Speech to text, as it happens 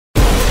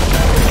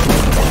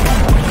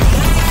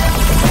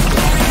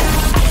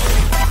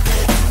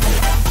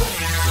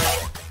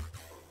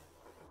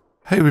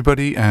Hey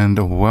everybody, and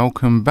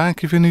welcome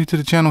back. If you're new to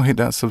the channel, hit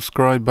that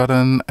subscribe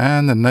button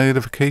and the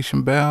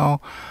notification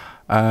bell.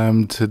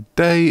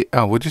 Today,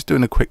 we're just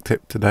doing a quick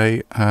tip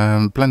today,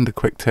 Blender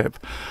quick tip.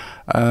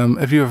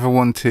 Have you ever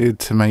wanted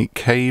to make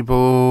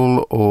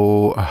cable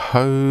or a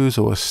hose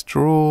or a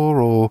straw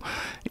or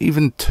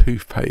even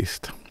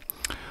toothpaste?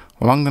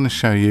 Well, I'm going to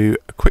show you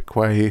a quick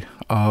way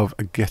of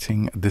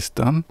getting this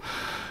done.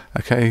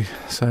 Okay,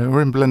 so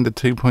we're in Blender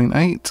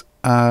 2.8.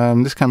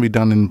 This can be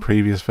done in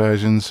previous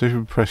versions. So if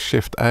you press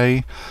Shift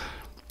A,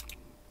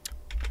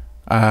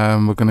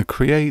 we're going to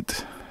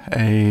create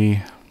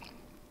a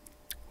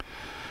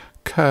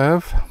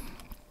curve,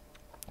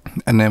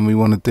 and then we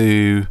want to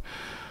do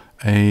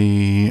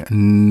a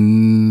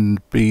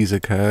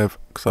Bezier curve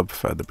because I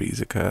prefer the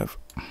Bezier curve.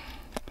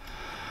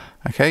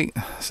 Okay,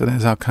 so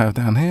there's our curve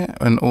down here,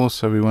 and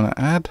also we want to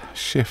add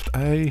Shift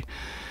A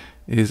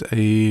is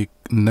a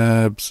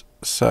NURBS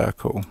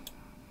circle.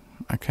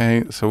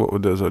 Okay, so what we'll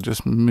do is I'll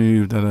just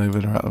move that over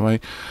there out of the way.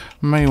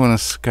 May want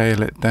to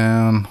scale it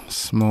down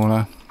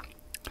smaller.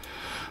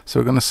 So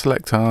we're going to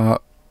select our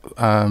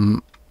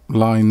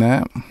line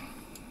there.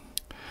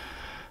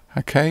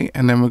 Okay,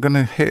 and then we're going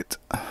to hit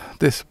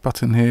this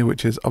button here,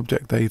 which is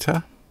Object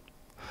Data.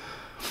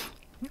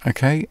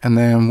 Okay, and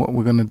then what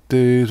we're going to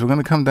do is we're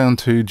going to come down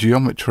to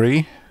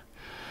Geometry,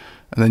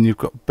 and then you've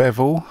got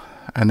Bevel,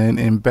 and then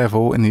in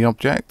Bevel, in the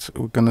object,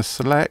 we're going to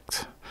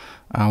select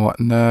our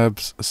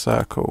NURBS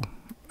circle,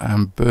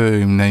 and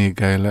boom, there you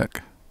go.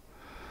 Look,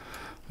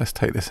 let's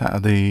take this out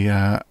of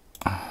the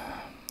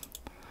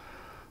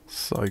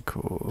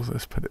cycles,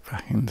 let's put it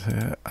back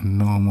into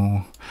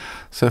normal.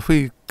 So if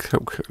we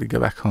quickly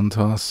go back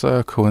onto our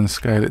circle and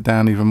scale it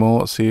down even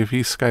more, see, if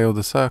you scale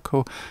the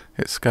circle,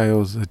 it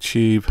scales the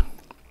tube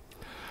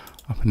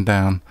up and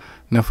down.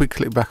 Now if we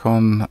click back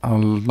on our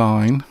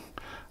line,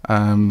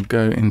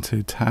 go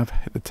into tab,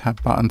 hit the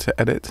tab button to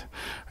edit,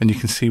 and you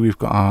can see we've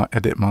got our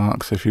edit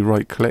mark. So if you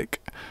right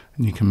click,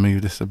 and you can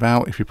move this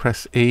about. If you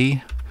press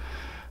E,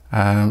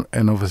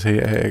 and obviously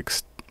it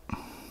extends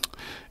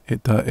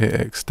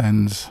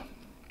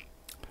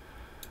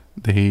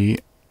the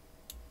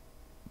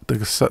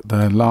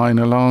line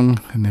along,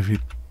 and if you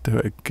do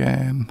it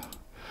again,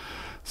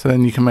 so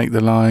then you can make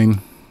the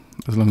line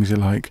as long as you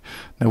like.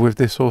 Now with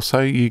this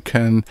also, you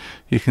can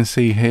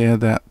see here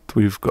that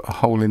we've got a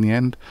hole in the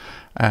end.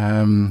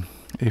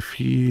 If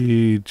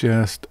you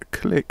just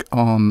click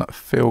on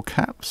fill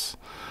caps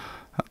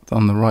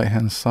on the right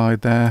hand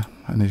side there,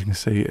 and as you can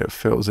see, it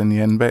fills in the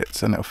end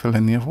bits and it'll fill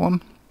in the other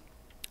one.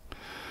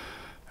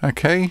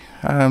 Okay,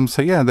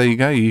 so yeah, there you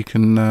go. You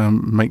can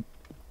make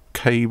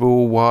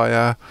cable,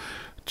 wire,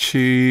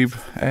 tube,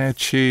 air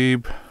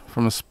tube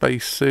from a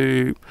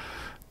spacesuit,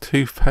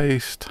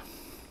 toothpaste.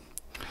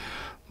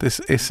 This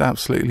is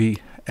absolutely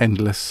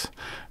endless.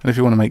 And if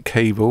you want to make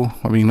cable,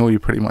 I mean, all you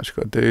pretty much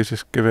got to do is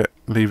just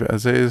leave it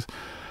as is.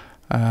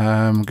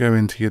 Go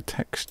into your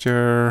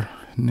texture,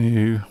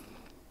 new,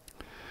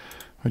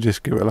 we'll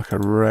just give it like a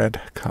red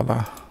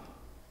color.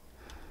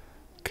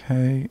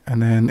 Okay,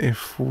 and then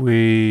if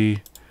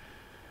we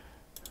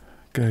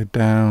go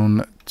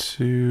down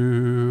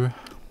to,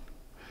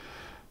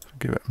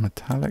 give it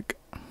metallic,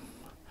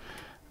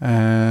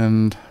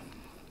 and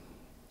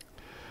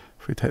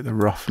if we take the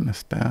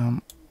roughness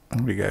down,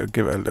 and we go,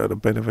 give it a little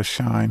bit of a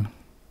shine.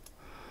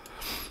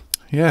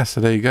 Yeah,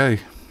 so there you go.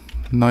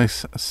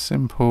 Nice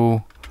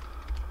simple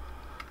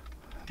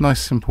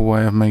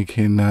way of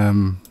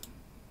making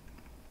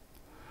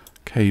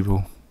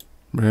cable,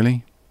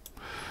 really.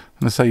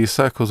 And I say your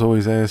circle's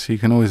always there, so you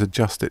can always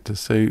adjust it to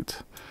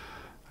suit.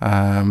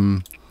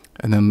 And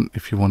then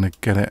if you want to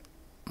get it,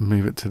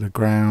 move it to the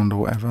ground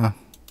or whatever,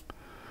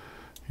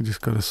 you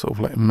just got to sort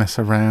of like mess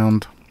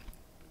around.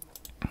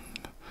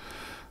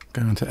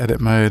 Go into edit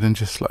mode and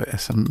just like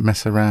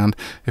mess around.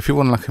 If you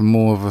want like a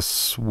more of a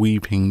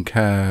sweeping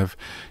curve,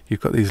 you've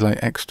got these like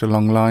extra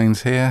long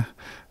lines here.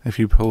 If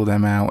you pull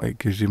them out, it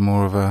gives you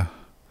more of a,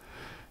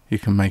 you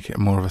can make it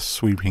more of a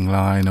sweeping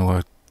line or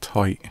a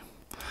tight.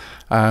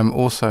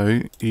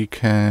 Also you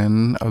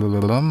can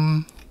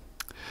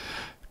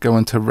go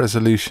into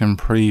resolution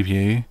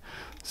preview,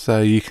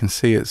 so you can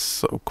see it's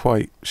sort of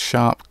quite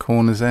sharp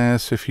corners there.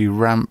 So if you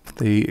ramp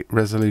the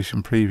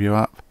resolution preview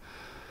up,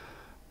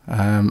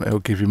 it'll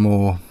give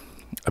you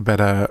a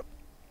better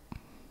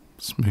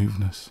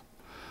smoothness.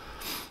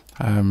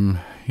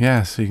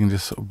 Yeah, so you can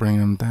just sort of bring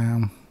them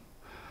down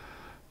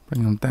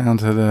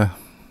to the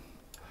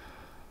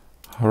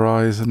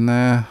horizon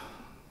there,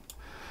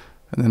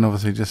 and then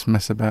obviously just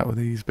mess about with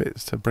these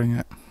bits to bring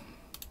it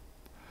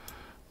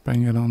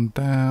on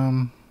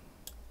down,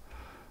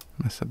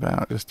 mess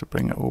about just to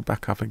bring it all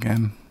back up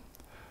again,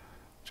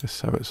 just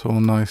so it's all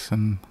nice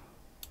and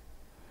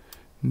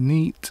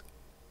neat.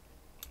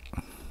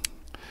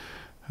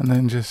 And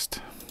then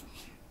just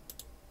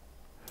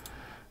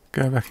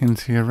go back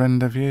into your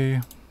render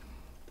view,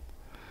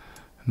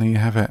 and there you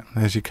have it.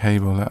 There's your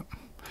cable that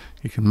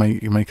you can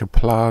make a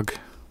plug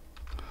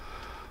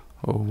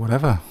or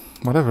whatever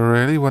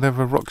really,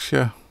 whatever rocks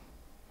your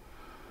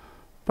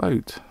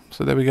boat.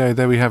 So there we go,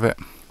 there we have it.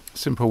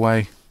 Simple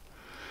way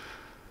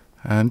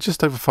and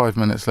just over 5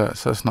 minutes left,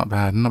 so that's not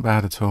bad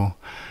at all.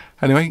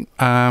 Anyway,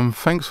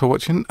 thanks for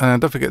watching,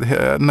 and don't forget to hit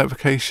that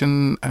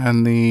notification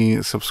and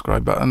the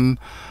subscribe button.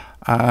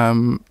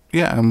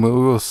 Yeah, and we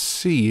will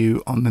see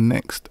you on the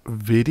next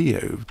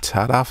video.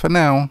 Ta-da for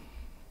now.